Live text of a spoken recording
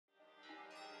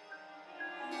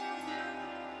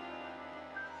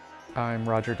I'm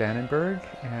Roger Dannenberg,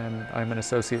 and I'm an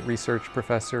associate research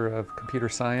professor of computer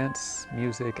science,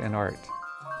 music, and art.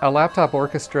 A laptop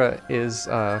orchestra is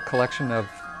a collection of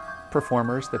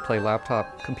performers that play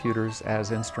laptop computers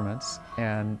as instruments,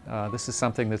 and this is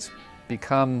something that's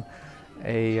become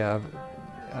a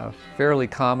fairly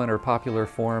common or popular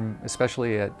form,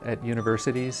 especially at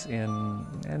universities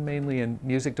and mainly in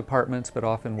music departments, but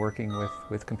often working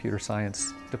with computer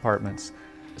science departments.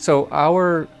 So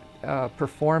our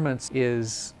performance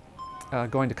is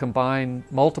going to combine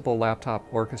multiple laptop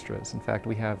orchestras. In fact,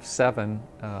 we have 7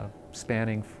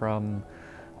 spanning from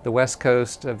the west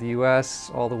coast of the US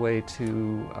all the way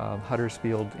to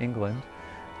Huddersfield, England.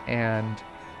 And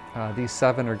these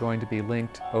 7 are going to be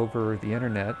linked over the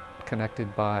internet,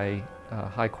 connected by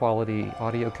high-quality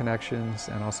audio connections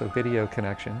and also video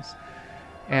connections.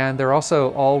 And they're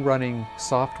also all running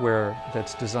software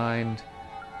that's designed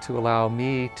to allow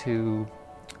me to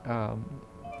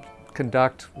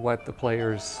conduct what the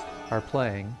players are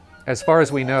playing. As far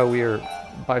as we know, we are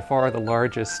by far the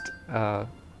largest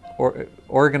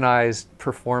organized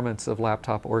performance of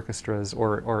laptop orchestras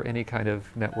or any kind of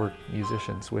network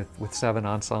musicians with 7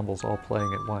 ensembles all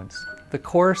playing at once. The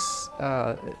course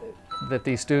that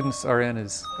these students are in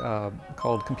is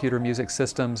called Computer Music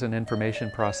Systems and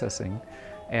Information Processing,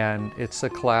 and it's a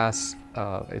class,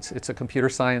 it's a computer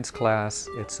science class.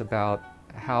 It's about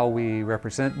how we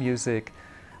represent music,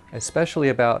 especially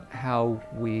about how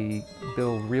we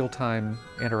build real-time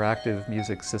interactive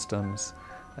music systems.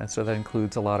 And so that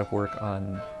includes a lot of work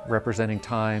on representing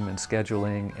time and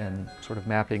scheduling and sort of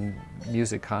mapping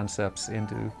music concepts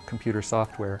into computer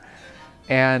software.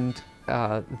 And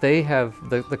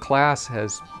the class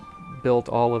has built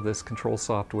all of this control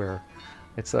software.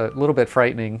 It's a little bit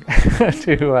frightening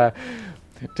to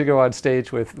go on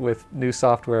stage with new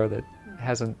software that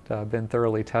hasn't been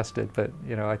thoroughly tested, but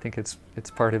I think it's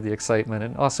part of the excitement,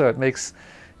 and also it makes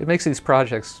these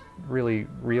projects really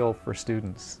real for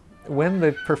students. When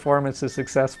the performance is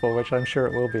successful, which I'm sure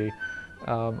it will be,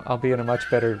 I'll be in a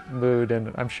much better mood,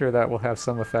 and I'm sure that will have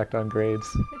some effect on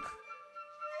grades.